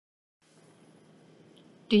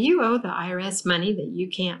Do you owe the IRS money that you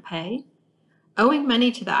can't pay? Owing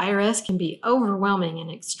money to the IRS can be overwhelming and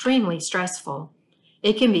extremely stressful.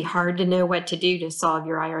 It can be hard to know what to do to solve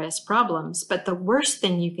your IRS problems, but the worst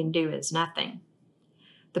thing you can do is nothing.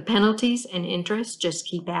 The penalties and interest just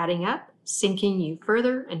keep adding up, sinking you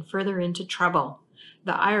further and further into trouble.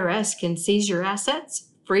 The IRS can seize your assets,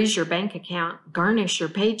 freeze your bank account, garnish your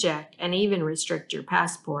paycheck, and even restrict your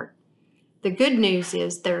passport. The good news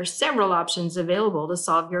is there are several options available to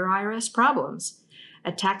solve your IRS problems.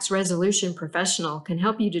 A tax resolution professional can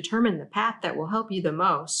help you determine the path that will help you the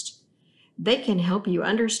most. They can help you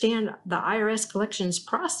understand the IRS collections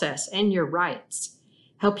process and your rights,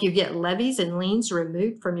 help you get levies and liens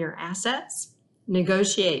removed from your assets,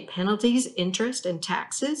 negotiate penalties, interest, and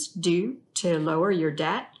taxes due to lower your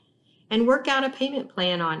debt, and work out a payment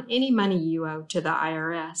plan on any money you owe to the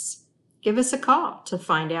IRS. Give us a call to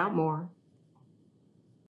find out more.